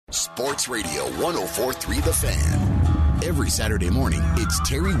Sports Radio 104.3 The Fan. Every Saturday morning, it's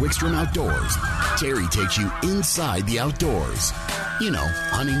Terry Wickstrom Outdoors. Terry takes you inside the outdoors. You know,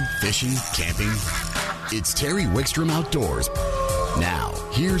 hunting, fishing, camping. It's Terry Wickstrom Outdoors. Now,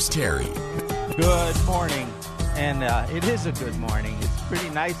 here's Terry. Good morning. And it is a good morning. It's pretty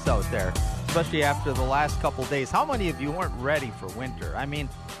nice out there, especially after the last couple days. How many of you weren't ready for winter? I mean,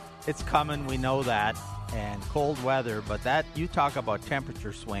 it's coming, we know that, and cold weather, but that, you talk about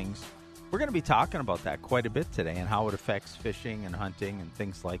temperature swings. We're going to be talking about that quite a bit today and how it affects fishing and hunting and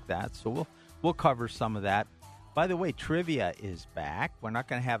things like that. So we'll cover some of that. By the way, trivia is back. We're not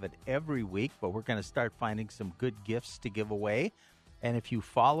going to have it every week, but we're going to start finding some good gifts to give away. And if you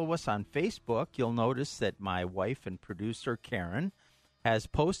follow us on Facebook, you'll notice that my wife and producer, Karen, has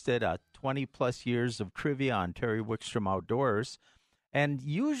posted 20-plus years of trivia on Terry Wickstrom Outdoors. And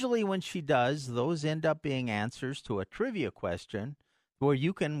usually when she does, those end up being answers to a trivia question where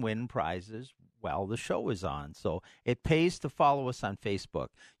you can win prizes while the show is on. So it pays to follow us on Facebook.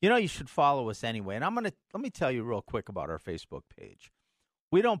 You know, you should follow us anyway. And let me tell you real quick about our Facebook page.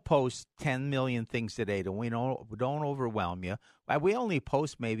 We don't post 10 million things a day. We don't overwhelm you. We only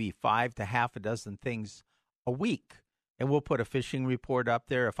post maybe 5 to half a dozen things a week. And we'll put a fishing report up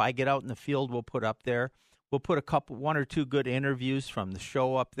there. If I get out in the field, we'll put up there. We'll put one or two good interviews from the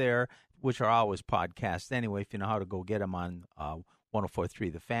show up there, which are always podcasts anyway, if you know how to go get them on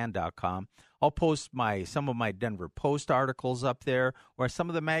 1043thefan.com. I'll post some of my Denver Post articles up there, or some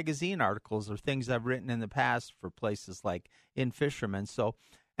of the magazine articles or things I've written in the past for places like In Fisherman. So,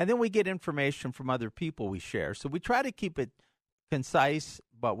 and then we get information from other people we share. So we try to keep it concise,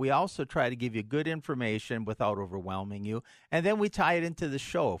 but we also try to give you good information without overwhelming you. And then we tie it into the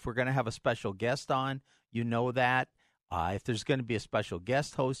show. If we're going to have a special guest on, you know that. If there's going to be a special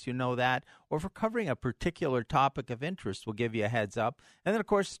guest host, you know that. Or if we're covering a particular topic of interest, we'll give you a heads up. And then, of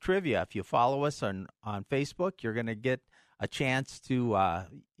course, trivia. If you follow us on Facebook, you're going to get a chance to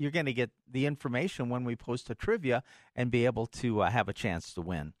you're going to get the information when we post a trivia and be able to have a chance to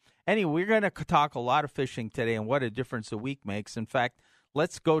win. Anyway, we're going to talk a lot of fishing today and what a difference a week makes. In fact,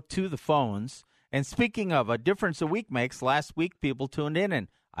 let's go to the phones. And speaking of a difference a week makes, last week people tuned in, and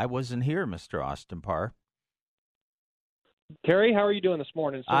I wasn't here, Mr. Austin Parr. Terry, how are you doing this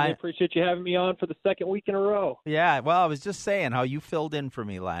morning? I appreciate you having me on for the second week in a row. Yeah, well, I was just saying how you filled in for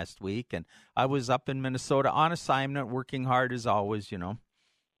me last week, and I was up in Minnesota on assignment, working hard as always, you know.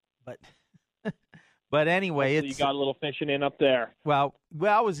 But anyway, you got a little fishing in up there. Well, we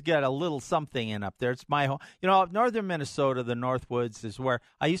always get a little something in up there. It's my home. You know, northern Minnesota, the Northwoods, is where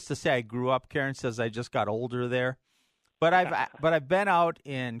I used to say I grew up. Karen says I just got older there. But I've been out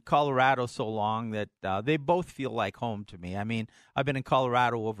in Colorado so long that they both feel like home to me. I mean, I've been in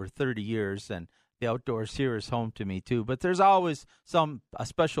Colorado over 30 years, and the outdoors here is home to me too. But there's always a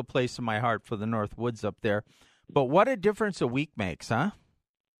special place in my heart for the North Woods up there. But what a difference a week makes, huh?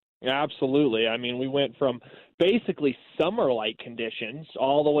 Yeah, absolutely. I mean, we went from basically summer-like conditions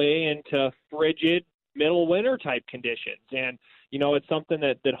all the way into frigid middle winter type conditions. And you know, it's something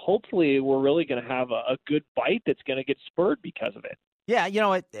that hopefully we're really going to have a good bite that's going to get spurred because of it. Yeah, you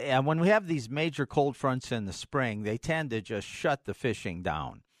know, when we have these major cold fronts in the spring, they tend to just shut the fishing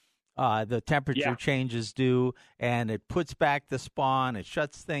down. The temperature changes do, and it puts back the spawn. It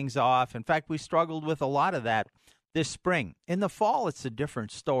shuts things off. In fact, we struggled with a lot of that this spring. In the fall, it's a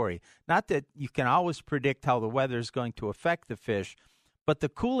different story. Not that you can always predict how the weather is going to affect the fish, but the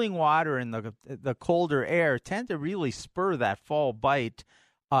cooling water and the colder air tend to really spur that fall bite.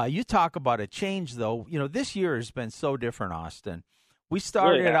 You talk about a change, though. You know, this year has been so different, Austin. We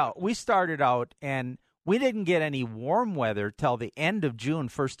started out, and we didn't get any warm weather till the end of June,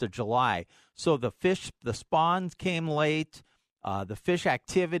 1st of July. So the spawns came late. The fish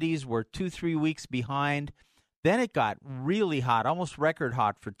activities were 2-3 weeks behind. Then it got really hot, almost record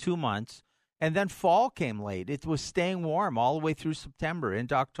hot for 2 months. And then fall came late. It was staying warm all the way through September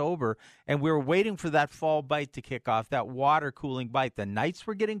into October, and we were waiting for that fall bite to kick off, that water cooling bite. The nights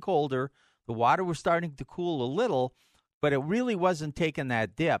were getting colder. The water was starting to cool a little, but it really wasn't taking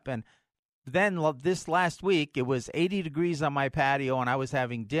that dip. And then this last week, it was 80 degrees on my patio, and I was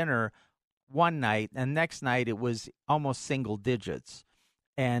having dinner one night, and next night it was almost single digits.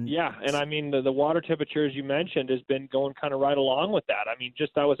 And I mean, the water temperature, as you mentioned, has been going kind of right along with that. I mean,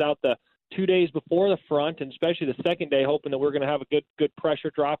 I was out the 2 days before the front, and especially the second day, hoping that we're going to have a good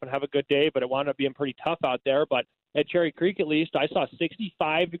pressure drop and have a good day, but it wound up being pretty tough out there. But at Cherry Creek, at least, I saw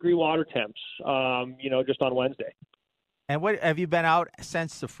 65-degree water temps, just on Wednesday. And what have you been out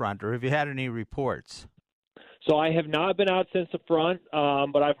since the front, or have you had any reports? So I have not been out since the front,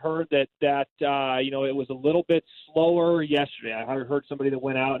 but I've heard that it was a little bit slower yesterday. I heard somebody that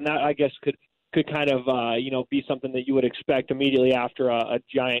went out, and that I guess could kind of be something that you would expect immediately after a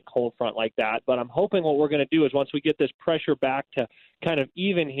giant cold front like that. But I'm hoping what we're going to do is once we get this pressure back to kind of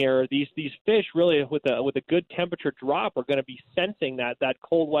even here, these fish really with a good temperature drop are going to be sensing that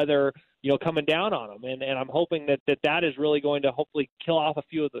cold weather coming down on them, and I'm hoping that is really going to hopefully kill off a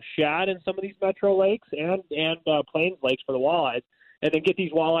few of the shad in some of these metro lakes and plains lakes for the walleyes, and then get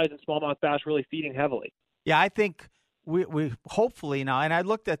these walleyes and smallmouth bass really feeding heavily. Yeah, I think we hopefully now, and I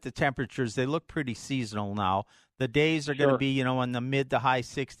looked at the temperatures, they look pretty seasonal now. The days are going to be, in the mid to high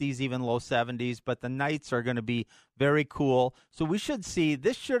 60s, even low 70s, but the nights are going to be very cool. So we should see,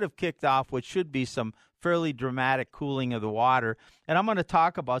 this should have kicked off what should be some fairly dramatic cooling of the water. And I'm going to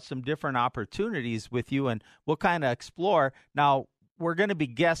talk about some different opportunities with you, and we'll kind of explore. Now, we're going to be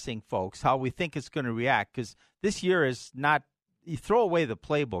guessing, folks, how we think it's going to react, because this year is not, you throw away the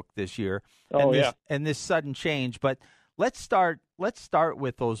playbook this year and this sudden change. But let's start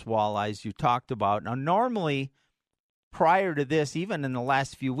with those walleyes you talked about. Now, normally, prior to this, even in the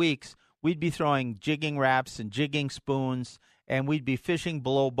last few weeks, we'd be throwing jigging wraps and jigging spoons, and we'd be fishing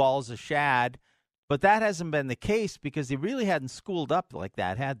below balls of shad. But that hasn't been the case because they really hadn't schooled up like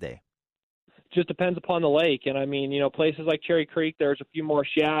that, had they? Just depends upon the lake. And, I mean, places like Cherry Creek, there's a few more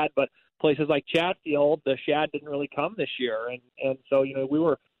shad, but places like Chatfield, the shad didn't really come this year. And so, we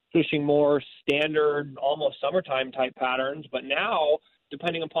were fishing more standard, almost summertime type patterns. But now,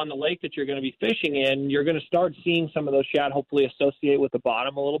 depending upon the lake that you're going to be fishing in, you're going to start seeing some of those shad hopefully associate with the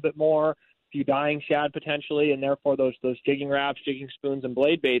bottom a little bit more, a few dying shad potentially, and therefore those jigging wraps, jigging spoons, and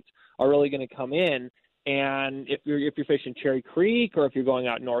blade baits are really going to come in. And if you're fishing Cherry Creek, or if you're going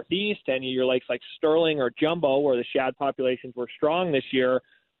out northeast, any of your lakes like Sterling or Jumbo, where the shad populations were strong this year,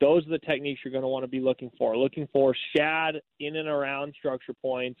 those are the techniques you're going to want to be looking for shad in and around structure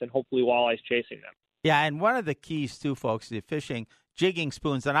points, and hopefully walleyes chasing them. Yeah, and one of the keys too, folks, is fishing jigging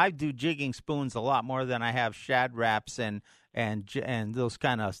spoons, and I do jigging spoons a lot more than I have shad wraps and those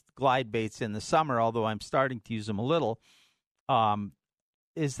kind of glide baits in the summer, although I'm starting to use them a little,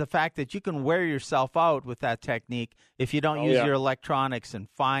 is the fact that you can wear yourself out with that technique if you don't use your electronics and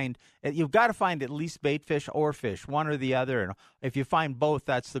you've got to find at least bait fish or fish, one or the other. And if you find both,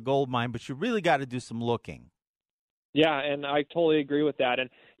 that's the gold mine, but you really got to do some looking. Yeah, and I totally agree with that. And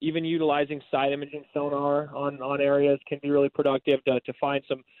even utilizing side imaging sonar on areas can be really productive to find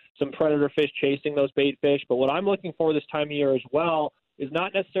some predator fish chasing those bait fish. But what I'm looking for this time of year as well is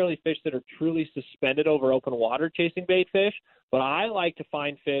not necessarily fish that are truly suspended over open water chasing bait fish, but I like to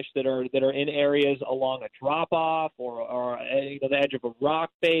find fish that are in areas along a drop-off or the edge of a rock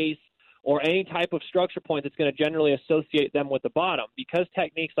face, or any type of structure point that's going to generally associate them with the bottom. Because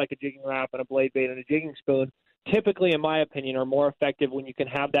techniques like a jigging wrap and a blade bait and a jigging spoon typically, in my opinion, are more effective when you can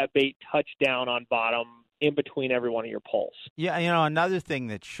have that bait touch down on bottom in between every one of your poles. Yeah, another thing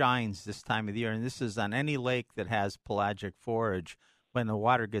that shines this time of the year, and this is on any lake that has pelagic forage when the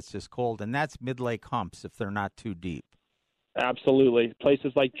water gets this cold, and that's mid-lake humps if they're not too deep. Absolutely.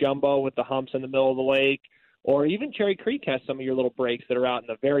 Places like Jumbo with the humps in the middle of the lake, or even Cherry Creek has some of your little breaks that are out in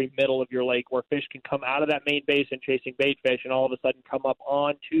the very middle of your lake where fish can come out of that main basin chasing bait fish and all of a sudden come up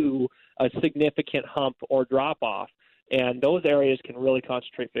onto a significant hump or drop-off. And those areas can really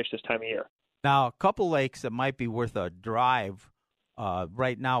concentrate fish this time of year. Now, a couple lakes that might be worth a drive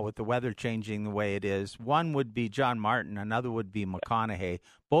right now with the weather changing the way it is. One would be John Martin. Another would be McConaughey.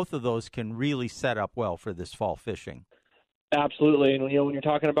 Both of those can really set up well for this fall fishing. Absolutely. And, when you're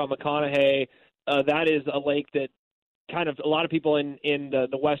talking about McConaughey, that is a lake that kind of a lot of people in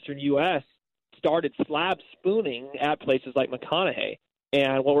the western U.S. started slab spooning at places like McConaughey.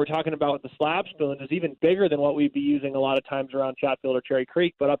 And what we're talking about with the slab spoon is even bigger than what we'd be using a lot of times around Chatfield or Cherry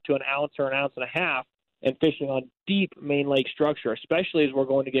Creek, but up to an ounce or an ounce and a half, and fishing on deep main lake structure, especially as we're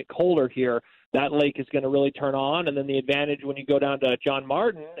going to get colder here. That lake is going to really turn on, and then the advantage when you go down to John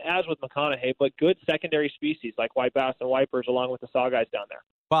Martin, as with McConaughey, but good secondary species like white bass and wipers along with the sawguys down there.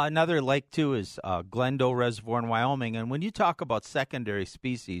 Well, another lake, too, is Glendale Reservoir in Wyoming. And when you talk about secondary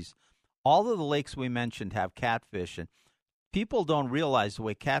species, all of the lakes we mentioned have catfish, and people don't realize the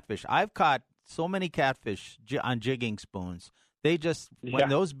way catfish. I've caught so many catfish on jigging spoons. They just, when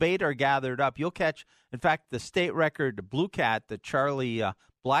those bait are gathered up, you'll catch, in fact, the state record blue cat that Charlie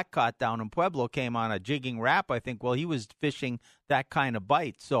Black caught down in Pueblo came on a jigging wrap, I think. Well, he was fishing that kind of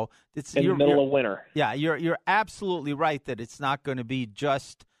bite. So it's in the middle of winter. Yeah, you're absolutely right that it's not going to be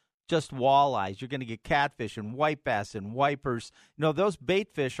just walleyes. You're going to get catfish and white bass and wipers. Those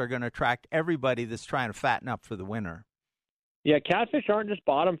bait fish are going to attract everybody that's trying to fatten up for the winter. Yeah, catfish aren't just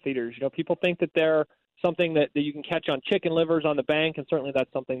bottom feeders. People think that they're something that you can catch on chicken livers on the bank, and certainly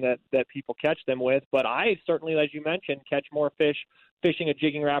that's something that people catch them with. But I certainly, as you mentioned, catch more fish fishing a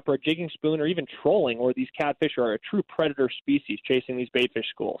jigging Rap or a jigging spoon, or even trolling, where these catfish are a true predator species chasing these baitfish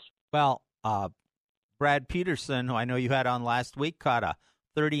schools. Well, Brad Peterson, who I know you had on last week, caught a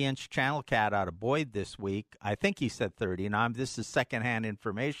 30-inch channel cat out of Boyd this week. I think he said 30. Now, this is secondhand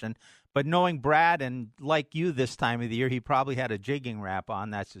information. But knowing Brad, and like you this time of the year, he probably had a jigging Rap on.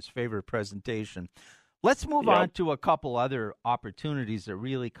 That's his favorite presentation. Let's move on to a couple other opportunities that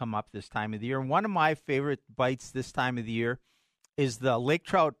really come up this time of the year. And one of my favorite bites this time of the year is the lake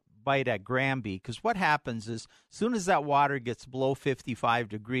trout bite at Granby, because what happens is as soon as that water gets below 55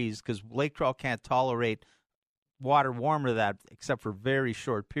 degrees, because lake trout can't tolerate water warmer than that except for very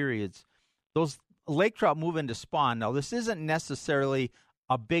short periods, those lake trout move into spawn. Now, this isn't necessarily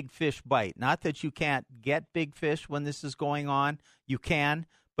a big fish bite. Not that you can't get big fish when this is going on. You can,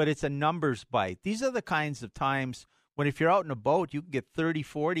 but it's a numbers bite. These are the kinds of times when if you're out in a boat, you can get 30,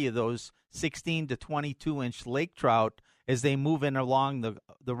 40 of those 16 to 22-inch lake trout as they move in along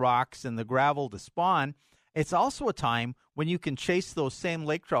the rocks and the gravel to spawn. It's also a time when you can chase those same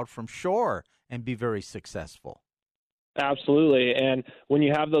lake trout from shore and be very successful. Absolutely. And when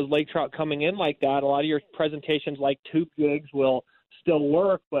you have those lake trout coming in like that, a lot of your presentations like tube jigs will still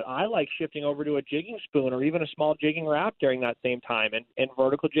work, but I like shifting over to a jigging spoon or even a small jigging Rap during that same time and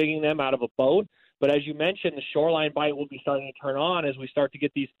vertical jigging them out of a boat. But as you mentioned, the shoreline bite will be starting to turn on as we start to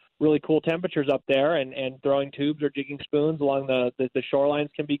get these really cool temperatures up there, and throwing tubes or jigging spoons along the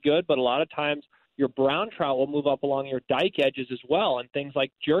shorelines can be good. But a lot of times your brown trout will move up along your dike edges as well, and things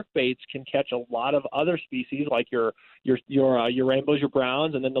like jerk baits can catch a lot of other species like your rainbows, your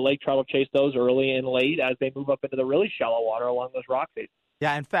browns, and then the lake trout will chase those early and late as they move up into the really shallow water along those rock faces.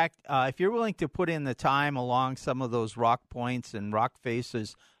 Yeah, in fact, if you're willing to put in the time along some of those rock points and rock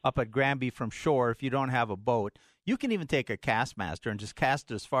faces up at Granby from shore, if you don't have a boat, you can even take a Castmaster and just cast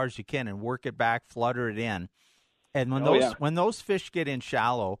it as far as you can and work it back, flutter it in. And when those fish get in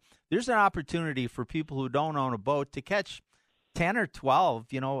shallow, there's an opportunity for people who don't own a boat to catch 10 or 12,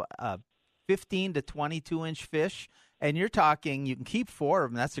 15 to 22-inch fish. And you're talking, you can keep 4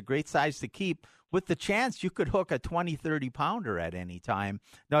 of them. That's a great size to keep, with the chance you could hook a 20, 30-pounder at any time.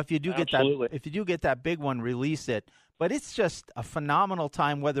 Now, if you do get that big one, release it. But it's just a phenomenal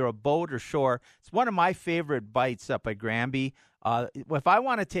time, whether a boat or shore. It's one of my favorite bites up at Granby. If I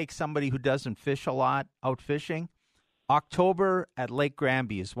want to take somebody who doesn't fish a lot out fishing, October at Lake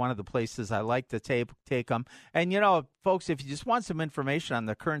Granby is one of the places I like to take them. And, folks, if you just want some information on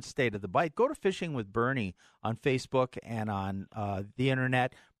the current state of the bite, go to Fishing with Bernie on Facebook and on the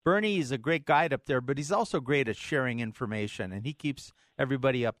Internet. Bernie is a great guide up there, but he's also great at sharing information, and he keeps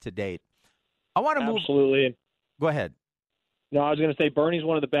everybody up to date. I want to move. Absolutely. Go ahead. No, I was going to say Bernie's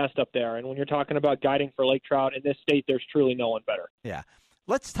one of the best up there. And when you're talking about guiding for lake trout in this state, there's truly no one better. Yeah.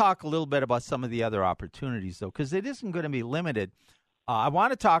 Let's talk a little bit about some of the other opportunities, though, because it isn't going to be limited. I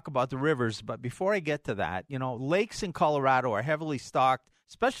want to talk about the rivers, but before I get to that, lakes in Colorado are heavily stocked,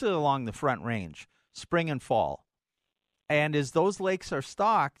 especially along the Front Range, spring and fall. And as those lakes are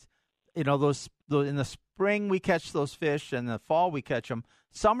stocked, in the spring we catch those fish, and in the fall we catch them.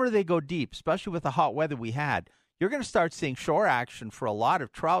 Summer they go deep, especially with the hot weather we had. You're going to start seeing shore action for a lot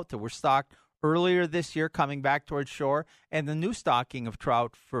of trout that were stocked earlier this year coming back towards shore, and the new stocking of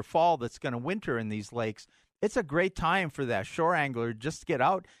trout for fall that's going to winter in these lakes. It's a great time for that shore angler just to get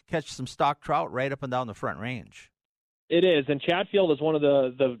out, catch some stocked trout right up and down the Front Range. It is, and Chatfield is one of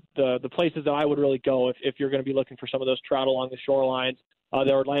the places that I would really go if you're going to be looking for some of those trout along the shorelines.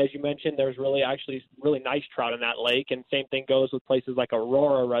 There are, as you mentioned, there's really nice trout in that lake, and same thing goes with places like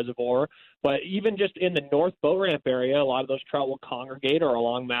Aurora Reservoir. But even just in the North Boat Ramp area, a lot of those trout will congregate or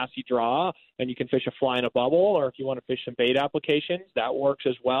along Massey Draw, and you can fish a fly in a bubble, or if you want to fish some bait applications, that works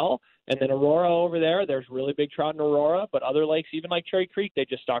as well. And then Aurora over there's really big trout in Aurora, but other lakes, even like Cherry Creek, they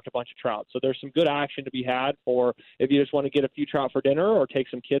just stocked a bunch of trout. So there's some good action to be had for if you just want to get a few trout for dinner or take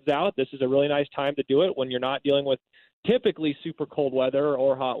some kids out. This is a really nice time to do it when you're not dealing with typically super cold weather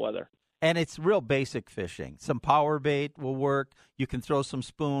or hot weather. And it's real basic fishing. Some power bait will work. You can throw some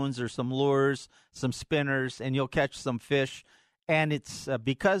spoons or some lures, some spinners, and you'll catch some fish. And it's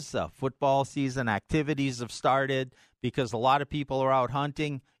because football season activities have started, because a lot of people are out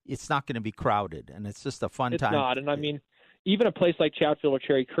hunting, it's not going to be crowded, and it's just a fun time. It's not, and I mean, even a place like Chatfield or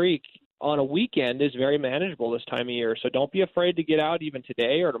Cherry Creek on a weekend is very manageable this time of year. So don't be afraid to get out even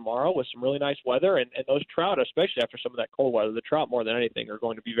today or tomorrow with some really nice weather. And those trout, especially after some of that cold weather, the trout more than anything are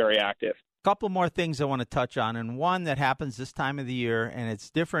going to be very active. A couple more things I want to touch on, and one that happens this time of the year, and it's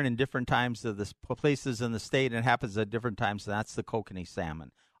different in different times of the places in the state, and it happens at different times, and that's the kokanee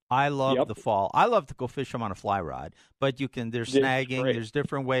salmon. I love the fall. I love to go fish them on a fly rod, but there's snagging, there's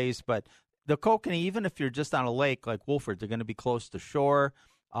different ways. But the kokanee, even if you're just on a lake like Wolford, they're going to be close to shore.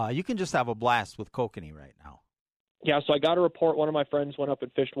 You can just have a blast with kokanee right now. Yeah, so I got a report. One of my friends went up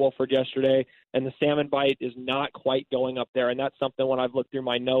and fished Wolford yesterday, and the salmon bite is not quite going up there. And that's something when I've looked through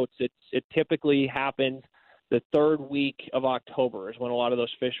my notes, it typically happens the third week of October is when a lot of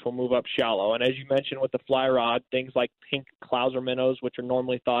those fish will move up shallow. And as you mentioned with the fly rod, things like pink clouser minnows, which are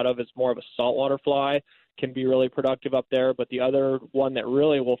normally thought of as more of a saltwater fly, can be really productive up there. But the other one that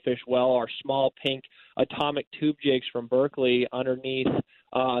really will fish well are small pink atomic tube jigs from Berkeley underneath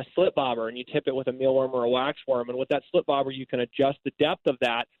slip bobber, and you tip it with a mealworm or a waxworm. And with that slip bobber, you can adjust the depth of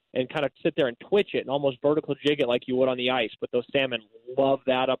that and kind of sit there and twitch it and almost vertical jig it like you would on the ice. But those salmon love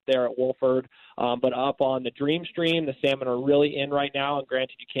that up there at Wolford. But up on the Dream Stream, the salmon are really in right now. And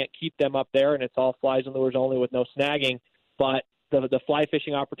granted, you can't keep them up there, and it's all flies and lures only with no snagging. But the fly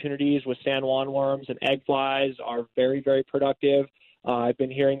fishing opportunities with San Juan worms and egg flies are very, very productive. I've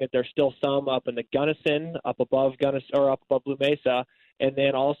been hearing that there's still some up in the Gunnison, up above Blue Mesa. And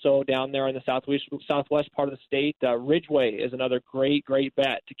then also down there in the southwest part of the state, Ridgeway is another great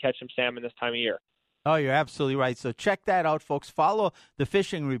bet to catch some salmon this time of year. Oh, you're absolutely right. So check that out, folks. Follow the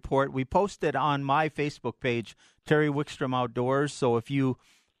fishing report. We posted on my Facebook page, Terry Wickstrom Outdoors. So if you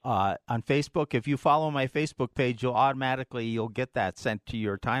on Facebook, if you follow my Facebook page, you'll get that sent to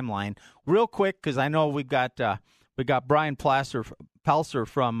your timeline real quick, because I know we got Brian Pelser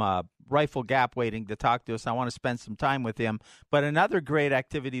from Rifle Gap waiting to talk to us. I want to spend some time with him. But another great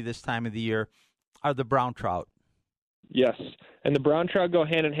activity this time of the year are the brown trout. Yes, and the brown trout go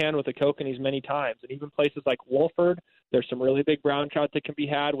hand in hand with the kokanees many times. And even places like Wolford, there's some really big brown trout that can be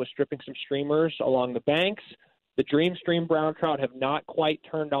had with stripping some streamers along the banks. The Dream Stream brown trout have not quite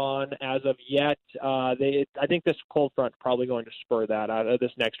turned on as of yet. I think this cold front is probably going to spur that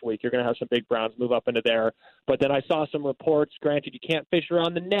this next week. You're going to have some big browns move up into there. But then I saw some reports, granted you can't fish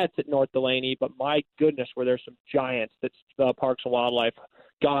around the nets at North Delaney, but my goodness, where there's some giants that Parks and Wildlife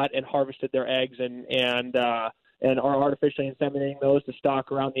got and harvested their eggs and are artificially inseminating those to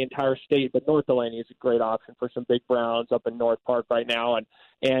stock around the entire state. But North Delaney is a great option for some big browns up in North Park right now. And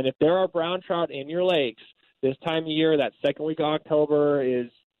if there are brown trout in your lakes, this time of year, that second week of October is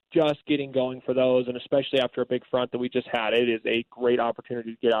just getting going for those, and especially after a big front that we just had, it is a great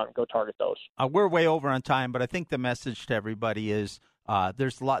opportunity to get out and go target those. We're way over on time, but I think the message to everybody is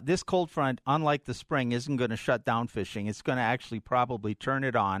there's a lot. This cold front, unlike the spring, isn't going to shut down fishing. It's going to actually probably turn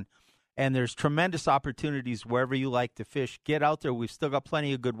it on, and there's tremendous opportunities wherever you like to fish. Get out there. We've still got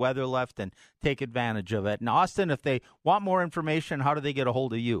plenty of good weather left, and take advantage of it. And Austin, if they want more information, how do they get a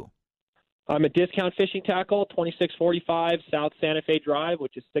hold of you? I'm at Discount Fishing Tackle, 2645 South Santa Fe Drive,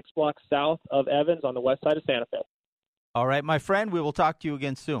 which is 6 blocks south of Evans on the west side of Santa Fe. All right, my friend, we will talk to you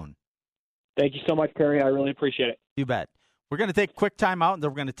again soon. Thank you so much, Terry. I really appreciate it. You bet. We're going to take a quick time out, and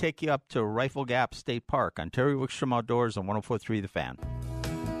then we're going to take you up to Rifle Gap State Park on Terry Wickstrom Outdoors on 104.3 The Fan.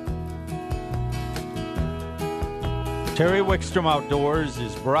 Terry Wickstrom Outdoors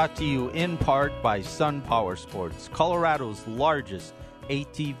is brought to you in part by Sun Power Sports, Colorado's largest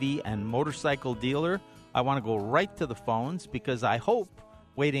ATV and motorcycle dealer. I want to go right to the phones because I hope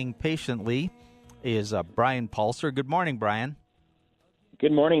waiting patiently is Brian Pelser. Good morning, Brian.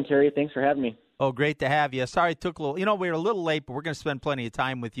 Good morning, Terry. Thanks for having me. Oh, great to have you. Sorry it took a little, we were a little late, but we're going to spend plenty of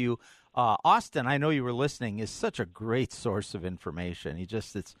time with you. Austin, I know you were listening, is such a great source of information.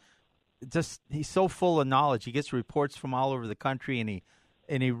 He's so full of knowledge. He gets reports from all over the country,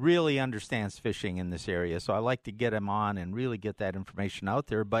 and he really understands fishing in this area. So I like to get him on and really get that information out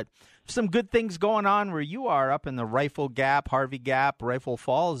there. But some good things going on where you are up in the Rifle Gap, Harvey Gap, Rifle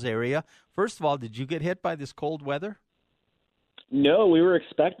Falls area. First of all, did you get hit by this cold weather? No, we were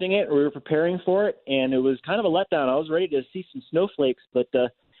expecting it. We were preparing for it, and it was kind of a letdown. I was ready to see some snowflakes, but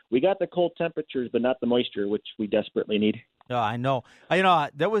we got the cold temperatures, but not the moisture, which we desperately need. Oh, I know.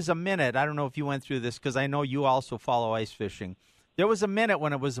 There was a minute, I don't know if you went through this, because I know you also follow ice fishing. There was a minute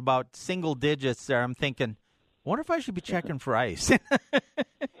when it was about single digits there. I'm thinking, I wonder if I should be checking for ice.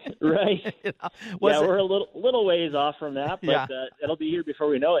 Right. We're a little ways off from that, but it'll be here before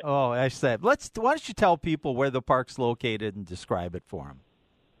we know it. Oh, I said, why don't you tell people where the park's located and describe it for them?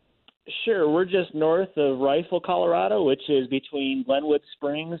 Sure. We're just north of Rifle, Colorado, which is between Glenwood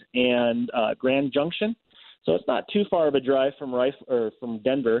Springs and Grand Junction. So it's not too far of a drive from from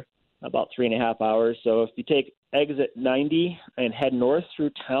Denver, about 3.5 hours. So if you take exit 90 and head north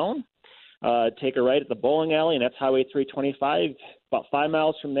through town, take a right at the bowling alley, and that's Highway 325. About 5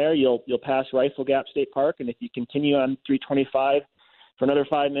 miles from there, you'll pass Rifle Gap State Park, and if you continue on 325 for another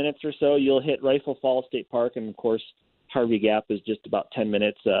 5 minutes or so, you'll hit Rifle Falls State Park, and of course, Harvey Gap is just about 10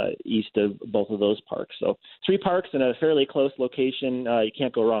 minutes east of both of those parks. So 3 parks in a fairly close location. You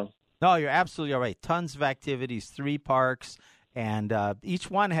can't go wrong. No, you're absolutely right. Tons of activities, 3 parks, and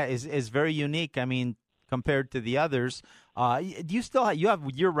each one is very unique. I mean, compared to the others. Do you still you have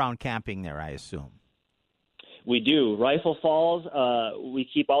year-round camping there, I assume? We do. Rifle Falls, we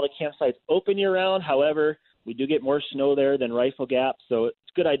keep all the campsites open year-round. However, we do get more snow there than Rifle Gap, so it's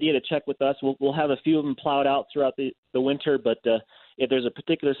a good idea to check with us. We'll have a few of them plowed out throughout the winter, but if there's a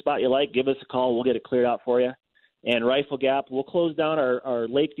particular spot you like, give us a call. We'll get it cleared out for you. And Rifle Gap, we'll close down our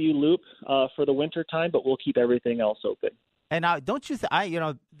Lakeview Loop for the winter time, but we'll keep everything else open. And don't you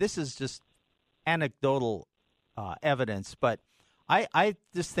this is just anecdotal evidence, but I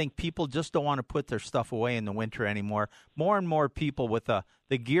just think people just don't want to put their stuff away in the winter anymore. More and more people with the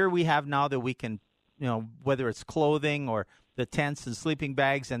gear we have now that we can, whether it's clothing or the tents and sleeping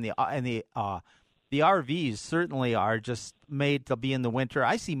bags and the RVs certainly are just made to be in the winter.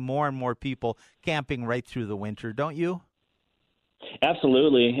 I see more and more people camping right through the winter, don't you?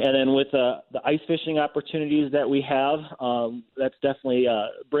 Absolutely. And then with the ice fishing opportunities that we have, that's definitely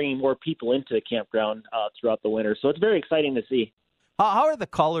bringing more people into the campground throughout the winter. So it's very exciting to see. How are the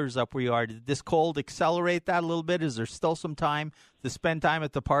colors up where you are? Did this cold accelerate that a little bit? Is there still some time to spend time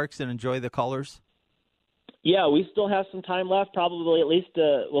at the parks and enjoy the colors? Yeah, we still have some time left, probably at least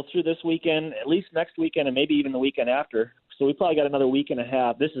through this weekend, at least next weekend, and maybe even the weekend after. So we probably got another week and a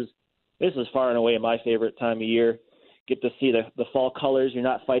half. This is far and away my favorite time of year. Get to see the fall colors. You're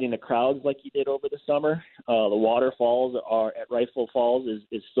not fighting the crowds like you did over the summer. The waterfalls at Rifle Falls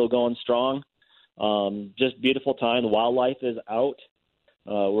is still going strong. Just beautiful time. The wildlife is out.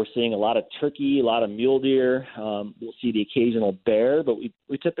 We're seeing a lot of turkey, a lot of mule deer. We'll see the occasional bear, but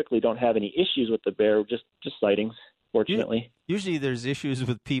we typically don't have any issues with the bear, just sightings, fortunately. Usually there's issues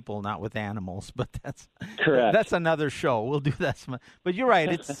with people, not with animals, but that's correct. That's another show. We'll do that. But you're right.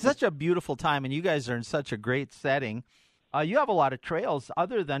 It's such a beautiful time, and you guys are in such a great setting. You have a lot of trails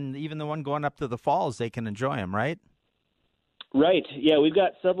other than even the one going up to the falls. They can enjoy them, right? Right. Yeah, we've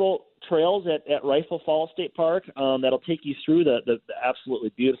got several trails at Rifle Falls State Park that'll take you through the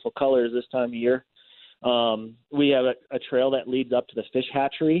absolutely beautiful colors this time of year. We have a trail that leads up to the fish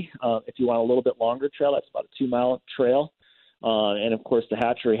hatchery. If you want a little bit longer trail, that's about a 2-mile trail. And, of course, the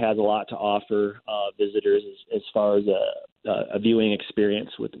hatchery has a lot to offer visitors as far as a viewing experience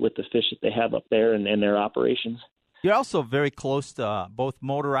with the fish that they have up there and their operations. You're also very close to both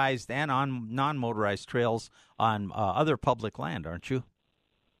motorized and on non-motorized trails on other public land, aren't you?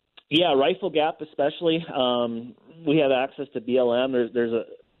 Yeah, Rifle Gap especially. We have access to BLM. There's a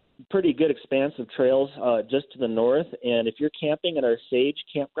pretty good expanse of trails just to the north. And if you're camping at our Sage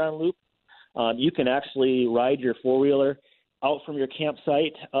Campground Loop, you can actually ride your four-wheeler out from your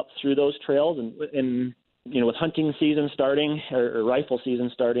campsite up through those trails. And with hunting season starting or rifle season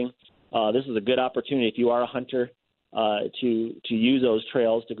starting, this is a good opportunity if you are a hunter to use those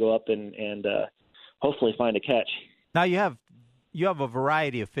trails to go up and hopefully find a catch. Now you have a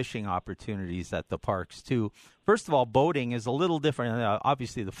variety of fishing opportunities at the parks too. First of all, boating is a little different.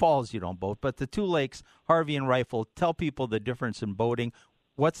 Obviously, the falls you don't boat, but the 2 lakes, Harvey and Rifle, tell people the difference in boating.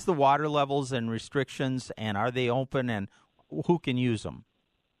 What's the water levels and restrictions, and are they open, and who can use them?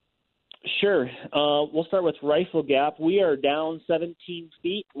 Sure. We'll start with Rifle Gap. We are down 17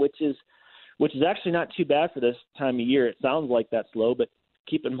 feet, which is actually not too bad for this time of year. It sounds like that's low, but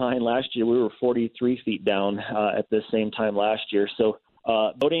keep in mind last year we were 43 feet down at this same time last year. So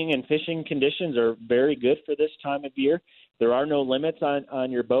boating and fishing conditions are very good for this time of year. There are no limits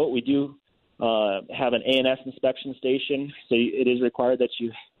on your boat. We do have an A&S inspection station, so it is required that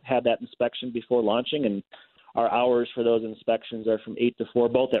you have that inspection before launching, and our hours for those inspections are from 8 to 4,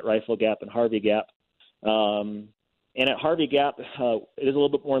 both at Rifle Gap and Harvey Gap. And at Harvey Gap, it is a little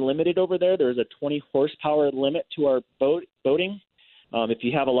bit more limited over there. There's a 20 horsepower limit to our boating. If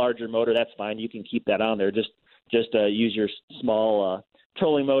you have a larger motor, that's fine. You can keep that on there. Just use your small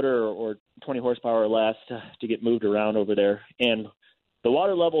trolling motor or 20 horsepower or less to get moved around over there. And the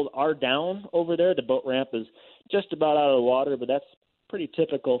water levels are down over there. The boat ramp is just about out of the water, but that's pretty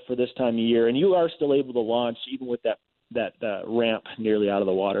typical for this time of year. And you are still able to launch even with that ramp nearly out of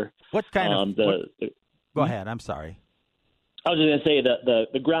the water. What kind of Go ahead. I'm sorry. I was just going to say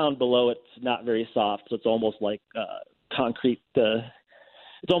the ground below it's not very soft, so it's almost like concrete.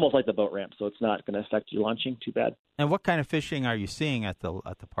 It's almost like the boat ramp, so it's not going to affect your launching too bad. And what kind of fishing are you seeing at the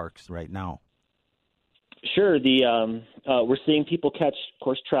parks right now? Sure. We're seeing people catch, of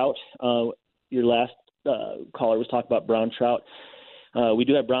course, trout. Your last caller was talking about brown trout. We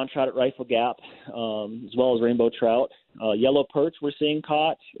do have brown trout at Rifle Gap, as well as rainbow trout. Yellow perch we're seeing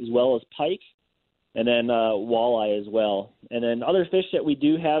caught, as well as pike. and then walleye as well. And then other fish that we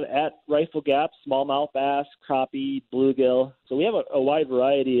do have at Rifle Gap, smallmouth bass, crappie, bluegill. So we have a wide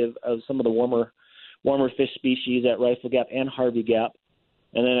variety of some of the warmer fish species at Rifle Gap and Harvey Gap.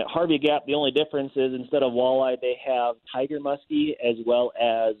 And then at Harvey Gap, the only difference is instead of walleye, they have tiger muskie as well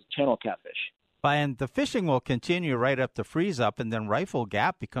as channel catfish. And the fishing will continue right up to freeze up, and then Rifle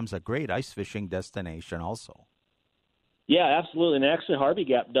Gap becomes a great ice fishing destination also. Yeah, absolutely. And actually Harvey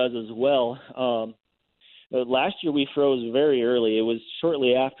Gap does as well. Last year we froze very early. It was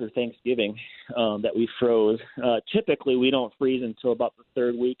shortly after Thanksgiving that we froze. Typically we don't freeze until about the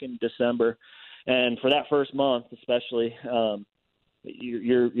third week in December. And for that first month especially,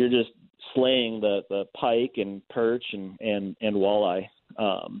 you're just slaying the pike and perch and walleye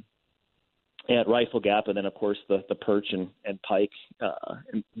at Rifle Gap, and then of course the perch and pike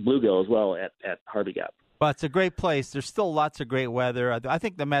and bluegill as well at Harvey Gap. Well, it's a great place. There's still lots of great weather. I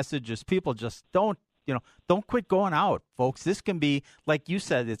think the message is people just don't quit going out, folks. This can be, like you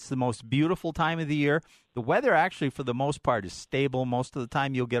said, it's the most beautiful time of the year. The weather actually, for the most part, is stable. Most of the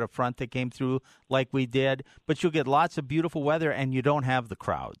time you'll get a front that came through like we did, but you'll get lots of beautiful weather, and you don't have the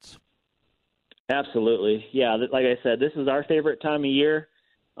crowds. Absolutely. Yeah, like I said, this is our favorite time of year,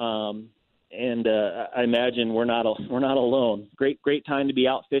 and I imagine we're not alone. Great time to be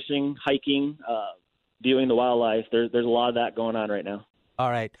out fishing, hiking, viewing the wildlife. There's a lot of that going on right now. All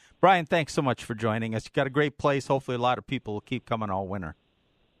right. Brian, thanks so much for joining us. You've got a great place. Hopefully a lot of people will keep coming all winter.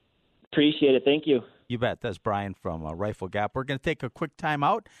 Appreciate it. Thank you. You bet. That's Brian from Rifle Gap. We're going to take a quick time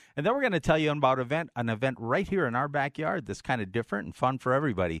out, and then we're going to tell you about an event right here in our backyard that's kind of different and fun for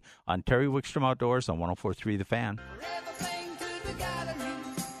everybody on Terry Wickstrom Outdoors on 104.3 The Fan.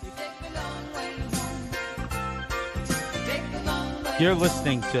 You're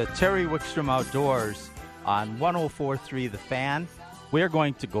listening to Terry Wickstrom Outdoors on 104.3 The Fan. We're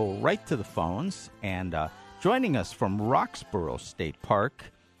going to go right to the phones, and joining us from Roxborough State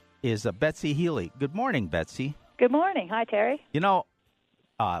Park is Betsy Healy. Good morning, Betsy. Good morning. Hi, Terry.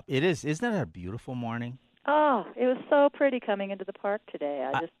 Isn't it a beautiful morning? Oh, it was so pretty coming into the park today.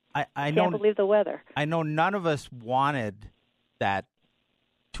 I can't believe the weather. I know none of us wanted that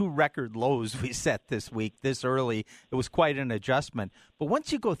 2 record lows we set this week, this early. It was quite an adjustment. But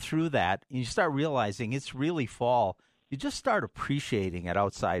once you go through that and you start realizing it's really fall, you just start appreciating it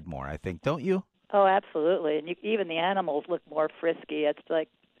outside more, I think, don't you? Oh, absolutely. And even the animals look more frisky. It's like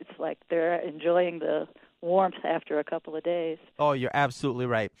they're enjoying the warmth after a couple of days. Oh, you're absolutely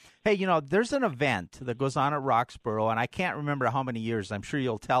right. Hey, there's an event that goes on at Roxborough, and I can't remember how many years. I'm sure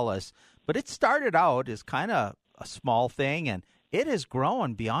you'll tell us. But it started out as kind of a small thing, and it has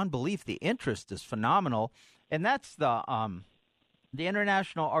grown beyond belief. The interest is phenomenal, and that's the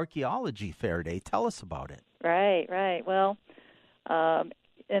International Archaeology Fair Day. Tell us about it. Right. Well,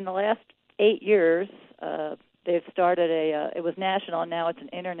 in the last 8 years, they've started it was national, and now it's an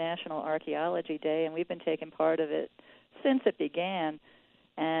International Archaeology Day, and we've been taking part of it since it began.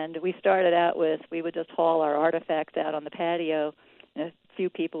 And we started out we would just haul our artifacts out on the patio, and a few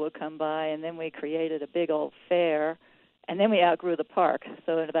people would come by, and then we created a big old fair. And then we outgrew the park.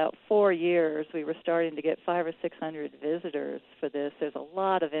 So in about 4 years, we were starting to get 500 or 600 visitors for this. There's a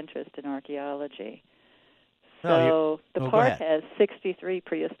lot of interest in archaeology. So the park has 63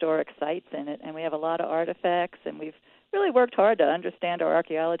 prehistoric sites in it, and we have a lot of artifacts, and we've really worked hard to understand our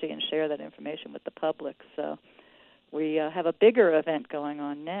archaeology and share that information with the public. So we have a bigger event going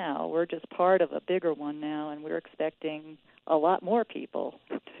on now. We're just part of a bigger one now, and we're expecting a lot more people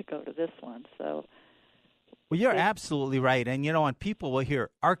to go to this one. So. Well, you're absolutely right. And, when people will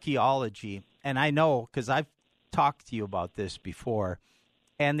hear archaeology, and I know because I've talked to you about this before,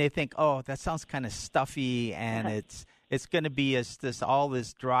 and they think, oh, that sounds kind of stuffy, and it's going to be all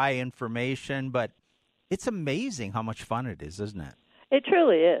this dry information. But it's amazing how much fun it is, isn't it? It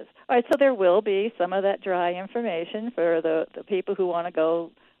truly is. All right, so there will be some of that dry information for the people who want to go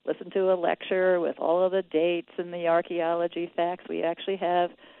listen to a lecture with all of the dates and the archaeology facts. We actually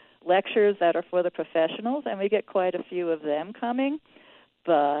have lectures that are for the professionals, and we get quite a few of them coming.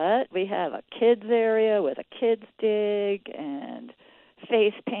 But we have a kids area with a kids dig and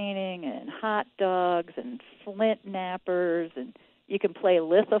face painting and hot dogs and flint nappers, and you can play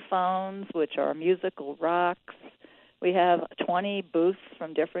lithophones, which are musical rocks. We have 20 booths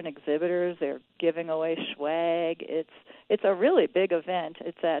from different exhibitors. They're giving away swag. It's a really big event.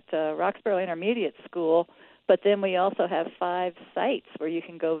 It's at Roxborough Intermediate School. But then we also have 5 sites where you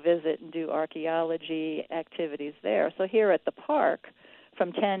can go visit and do archaeology activities there. So here at the park,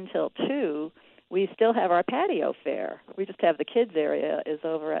 from 10 till 2, we still have our patio fair. We just have the kids area is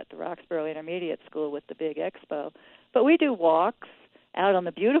over at the Roxborough Intermediate School with the big expo. But we do walks, out on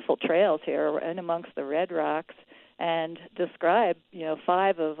the beautiful trails here and amongst the red rocks and describe,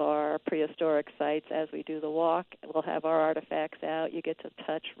 5 of our prehistoric sites as we do the walk. We'll have our artifacts out. You get to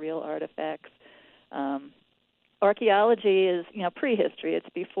touch real artifacts. Archaeology is, prehistory. It's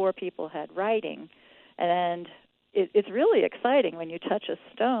before people had writing. And it's really exciting when you touch a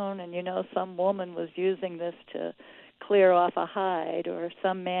stone and some woman was using this to clear off a hide, or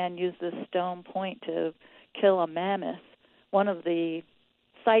some man used this stone point to kill a mammoth. One of the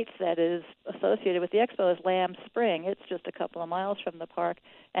sites that is associated with the expo is Lamb Spring. It's just a couple of miles from the park,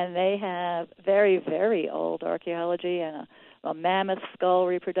 and they have very, very old archaeology and a mammoth skull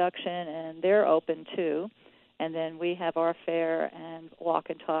reproduction, and they're open too. And then we have our fair and walk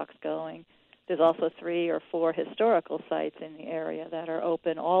and talks going. There's also 3 or 4 historical sites in the area that are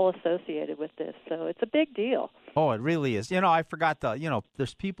open, all associated with this. So it's a big deal. Oh, it really is. I forgot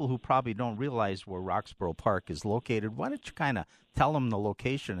there's people who probably don't realize where Roxborough Park is located. Why don't you kind of tell them the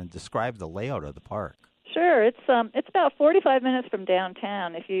location and describe the layout of the park? Sure. It's about 45 minutes from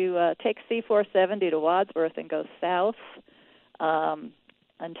downtown. If you take C-470 to Wadsworth and go south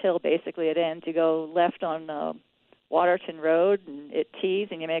until basically it ends, you go left on Waterton Road, and it tees,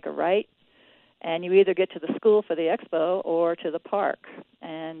 and you make a right. And you either get to the school for the expo or to the park.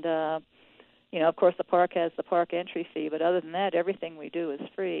 And, of course, the park has the park entry fee. But other than that, everything we do is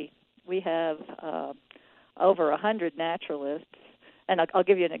free. We have over 100 naturalists. And I'll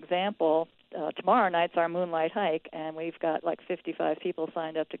give you an example. Tomorrow night's our Moonlight Hike, and we've got like 55 people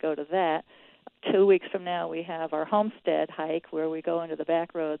signed up to go to that. 2 weeks from now, we have our Homestead Hike, where we go into the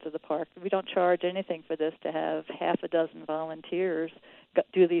back roads of the park. We don't charge anything for this to have half a dozen volunteers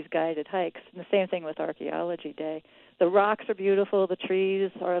do these guided hikes. And the same thing with Archaeology Day. The rocks are beautiful. The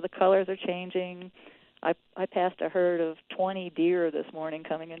the colors are changing. I passed a herd of 20 deer this morning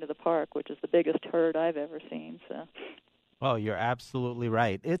coming into the park, which is the biggest herd I've ever seen. So, well, you're absolutely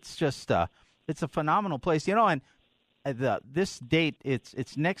right. It's just it's a phenomenal place, and this date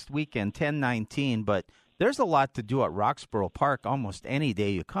it's next weekend, 10/19, but there's a lot to do at Roxborough Park almost any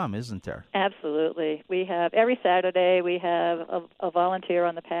day you come, isn't there? Absolutely. We have every Saturday we have a volunteer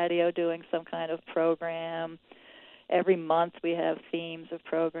on the patio doing some kind of program. Every month we have themes of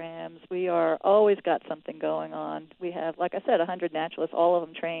programs. We are always got something going on. We have, like I said, 100 naturalists, all of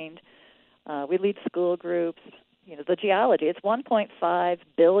them trained. We lead school groups. The geology, it's 1.5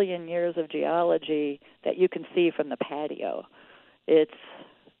 billion years of geology that you can see from the patio. It's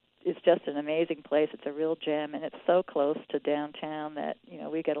just an amazing place. It's a real gem, and it's so close to downtown that,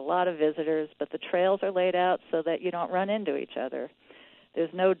 we get a lot of visitors, but the trails are laid out so that you don't run into each other.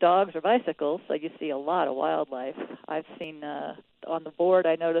 There's no dogs or bicycles, so you see a lot of wildlife. I've seen on the board,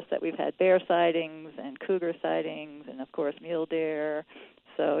 I noticed that we've had bear sightings and cougar sightings and, of course, mule deer.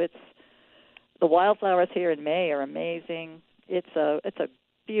 So the wildflowers here in May are amazing. It's a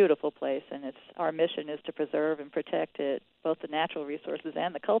beautiful place, and our mission is to preserve and protect it, both the natural resources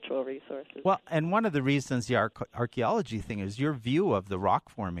and the cultural resources. Well, and one of the reasons the archaeology thing is your view of the rock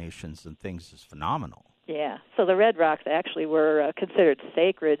formations and things is phenomenal. Yeah, so the red rocks actually were considered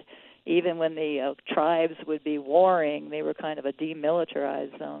sacred. Even when the tribes would be warring, they were kind of a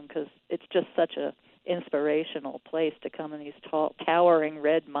demilitarized zone because it's just such a inspirational place to come in these tall, towering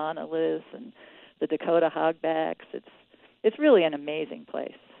red monoliths and the Dakota hogbacks. It's really an amazing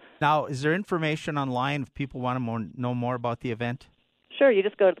place. Now, is there information online if people want to know more about the event? Sure. You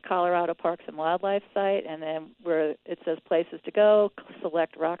just go to the Colorado Parks and Wildlife site, and then where it says places to go,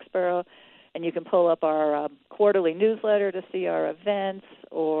 select Roxborough, and you can pull up our quarterly newsletter to see our events,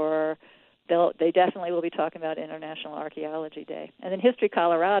 or they definitely will be talking about International Archaeology Day. And then History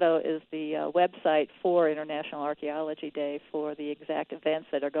Colorado is the website for International Archaeology Day for the exact events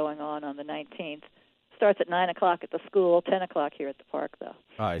that are going on the 19th. Starts at 9 o'clock at the school, 10 o'clock here at the park, though.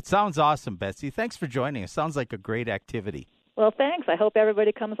 All right. Sounds awesome, Betsy. Thanks for joining us. Sounds like a great activity. Well, thanks. I hope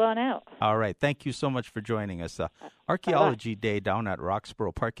everybody comes on out. All right. Thank you so much for joining us. Archaeology Day down at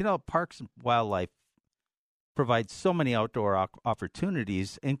Roxborough Park. Parks and Wildlife provides so many outdoor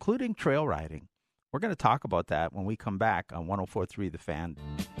opportunities, including trail riding. We're going to talk about that when we come back on 104.3 The Fan.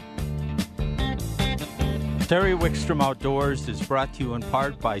 Terry Wickstrom Outdoors is brought to you in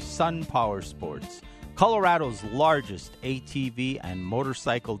part by Sun Power Sports, Colorado's largest ATV and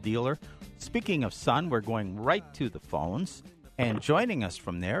motorcycle dealer. Speaking of Sun, we're going right to the phones, and joining us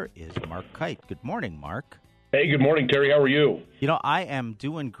from there is Mark Kite. Good morning, Mark. Hey, good morning, Terry. How are you? I am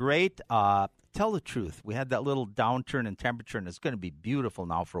doing great. Tell the truth. We had that little downturn in temperature, and it's going to be beautiful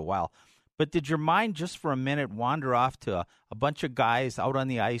now for a while. But did your mind just for a minute wander off to a bunch of guys out on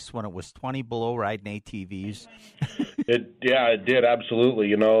the ice when it was 20 below riding ATVs? It did,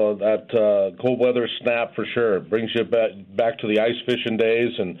 absolutely. That cold weather snap for sure. It brings you back to the ice fishing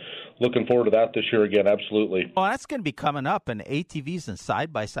days, and looking forward to that this year again, absolutely. Well, that's going to be coming up, and ATVs and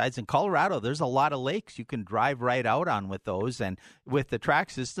side-by-sides. In Colorado, there's a lot of lakes you can drive right out on with those, and with the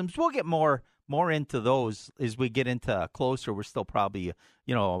track systems. We'll get more into those as we get into closer. We're still probably,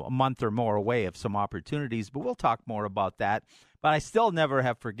 a month or more away of some opportunities, but we'll talk more about that. But I still never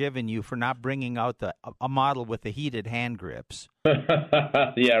have forgiven you for not bringing out a model with the heated hand grips.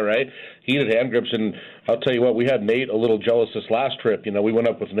 Yeah, right. Heated hand grips. And I'll tell you what, we had Nate a little jealous this last trip. We went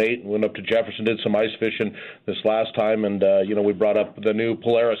up with Nate and went up to Jefferson, did some ice fishing this last time. And, we brought up the new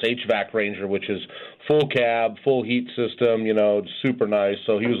Polaris HVAC Ranger, which is full cab, full heat system, super nice.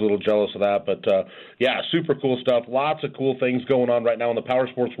 So he was a little jealous of that. But, super cool stuff. Lots of cool things going on right now in the power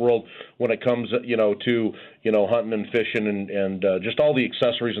sports world when it comes, to hunting and fishing and just all the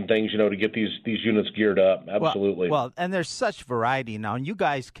accessories and things, to get these units geared up. Absolutely. Well, and there's such variety now, and you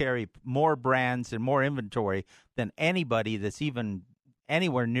guys carry more brands and more inventory than anybody that's even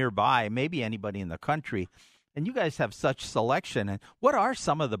anywhere nearby, maybe anybody in the country. And you guys have such selection. And what are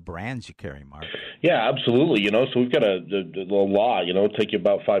some of the brands you carry, Mark? Yeah, absolutely. So we've got a lot, it'll take you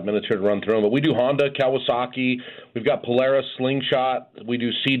about 5 minutes here to run through them. But we do Honda, Kawasaki. We've got Polaris, Slingshot. We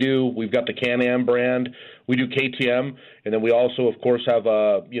do Sea-Doo. We've got the Can-Am brand. We do KTM. And then we also, of course, have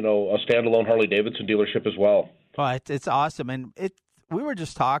a standalone Harley-Davidson dealership as well. Well, it's awesome. And we were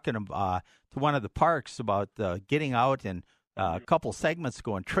just talking to one of the parks about getting out and a couple segments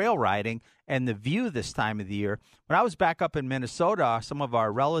going trail riding and the view this time of the year. When I was back up in Minnesota, some of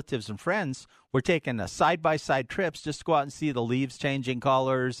our relatives and friends were taking side-by-side trips just to go out and see the leaves changing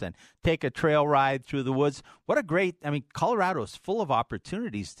colors and take a trail ride through the woods. What a great, Colorado is full of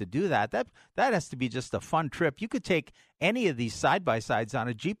opportunities to do that. That has to be just a fun trip. You could take any of these side-by-sides on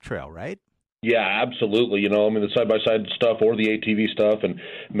a Jeep trail, right? Yeah, absolutely. The side-by-side stuff or the ATV stuff. And,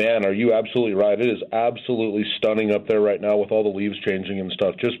 man, are you absolutely right. It is absolutely stunning up there right now with all the leaves changing and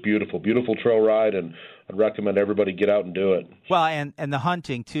stuff. Just beautiful, beautiful trail ride, and I'd recommend everybody get out and do it. Well, and the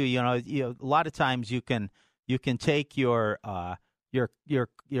hunting, too. A lot of times you can take your RV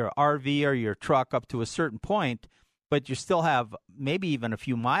or your truck up to a certain point, but you still have maybe even a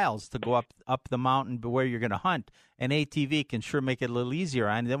few miles to go up the mountain where you're going to hunt. An ATV can sure make it a little easier.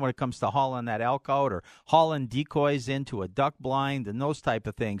 And then when it comes to hauling that elk out or hauling decoys into a duck blind and those type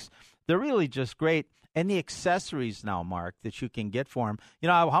of things, they're really just great. And the accessories now, Mark, that you can get for them.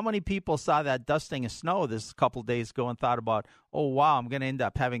 How many people saw that dusting of snow this couple days ago and thought about, oh, wow, I'm going to end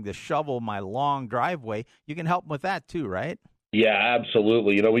up having to shovel my long driveway. You can help them with that too, right? Yeah,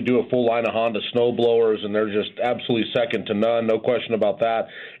 absolutely. We do a full line of Honda snow blowers, and they're just absolutely second to none, no question about that.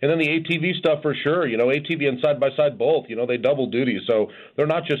 And then the ATV stuff for sure, ATV and side-by-side both, they double duty. So they're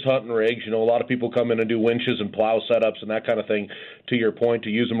not just hunting rigs. A lot of people come in and do winches and plow setups and that kind of thing, to your point, to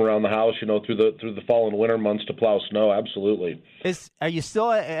use them around the house, through the fall and winter months to plow snow. Absolutely. Are you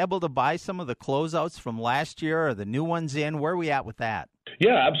still able to buy some of the closeouts from last year or the new ones in? Where are we at with that?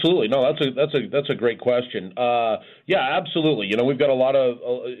 Yeah, absolutely. No, that's a great question. Yeah, absolutely. We've got a lot of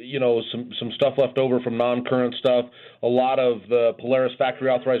some stuff left over from non-current stuff. A lot of the Polaris factory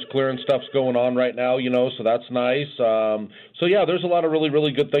authorized clearance stuff's going on right now. So that's nice. So yeah, there's a lot of really,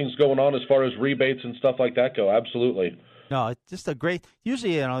 really good things going on as far as rebates and stuff like that go. Absolutely. No, it's just a great.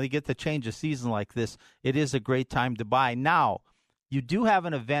 Usually, you get the change of season like this. It is a great time to buy. Now, you do have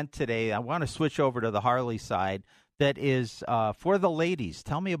an event today. I want to switch over to the Harley side. That is for the ladies.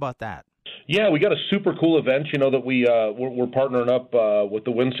 Tell me about that. Yeah, we got a super cool event, that we're partnering up with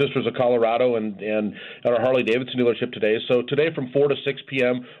the Wind Sisters of Colorado and at our Harley-Davidson dealership today. So today from 4 to 6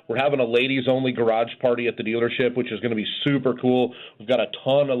 p.m., we're having a ladies-only garage party at the dealership, which is going to be super cool. We've got a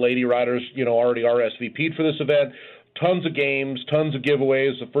ton of lady riders, already RSVP'd for this event. Tons of games, tons of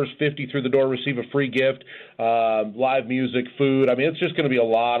giveaways. The first 50 through the door receive a free gift, live music, food. It's just going to be a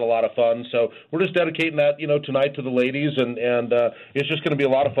lot of fun. So we're just dedicating that, tonight to the ladies, and it's just going to be a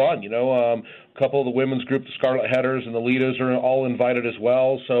lot of fun. A couple of the women's group, the Scarlet Headers and the Litas, are all invited as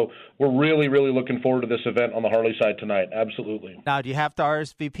well. So we're really, really looking forward to this event on the Harley side tonight. Absolutely. Now, do you have to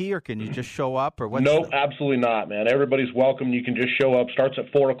RSVP, or can you just show up? Or what? No, absolutely not, man. Everybody's welcome. You can just show up. Starts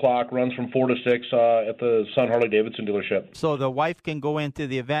at 4 o'clock, runs from 4 to 6 at the Sun Harley-Davidson dealership. So the wife can go into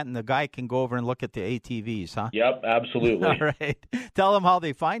the event, and the guy can go over and look at the ATVs, huh? Yep, absolutely. All right. Tell them how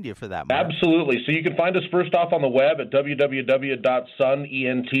they find you for that, Mark. Absolutely. So you can find us first off on the web at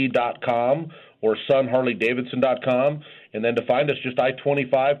www.sunent.com. or sunharleydavidson.com. And then to find us, just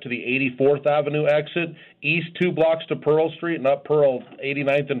I-25 to the 84th Avenue exit, east 2 blocks to Pearl Street, and up Pearl,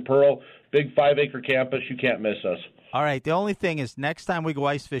 89th and Pearl. Big 5-acre campus. You can't miss us. All right. The only thing is next time we go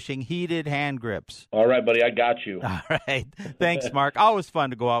ice fishing, heated hand grips. All right, buddy. I got you. All right. Thanks, Mark. Always fun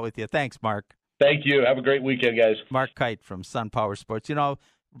to go out with you. Thanks, Mark. Thank you. Have a great weekend, guys. Mark Kite from Sun Power Sports. You know,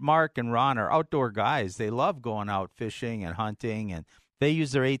 Mark and Ron are outdoor guys. They love going out fishing and hunting, and they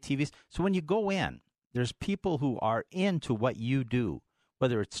use their ATVs. So when you go in, there's people who are into what you do,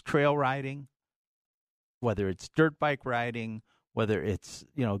 whether it's trail riding, whether it's dirt bike riding, whether it's,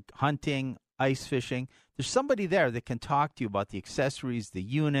 hunting, ice fishing. There's somebody there that can talk to you about the accessories, the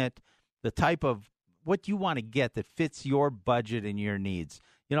unit, the type of what you want to get that fits your budget and your needs.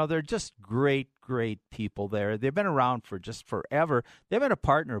 They're just great, great people there. They've been around for just forever. They've been a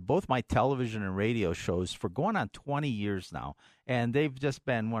partner of both my television and radio shows for going on 20 years now, and they've just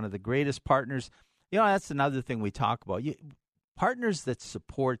been one of the greatest partners. That's another thing we talk about. Partners that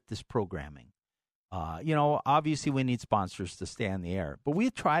support this programming. Obviously we need sponsors to stay on the air, but we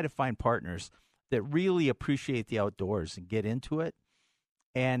try to find partners that really appreciate the outdoors and get into it.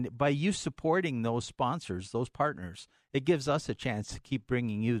 And by you supporting those sponsors, those partners, it gives us a chance to keep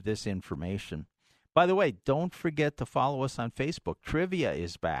bringing you this information. By the way, don't forget to follow us on Facebook. Trivia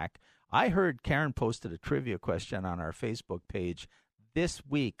is back. I heard Karen posted a trivia question on our Facebook page this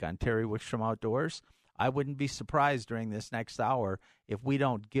week on Terry Wickstrom Outdoors. I wouldn't be surprised during this next hour if we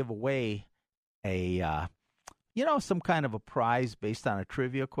don't give away some kind of a prize based on a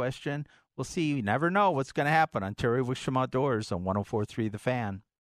trivia question. We'll see. You never know what's going to happen on Terry Wickstrom Outdoors on 104.3 The Fan.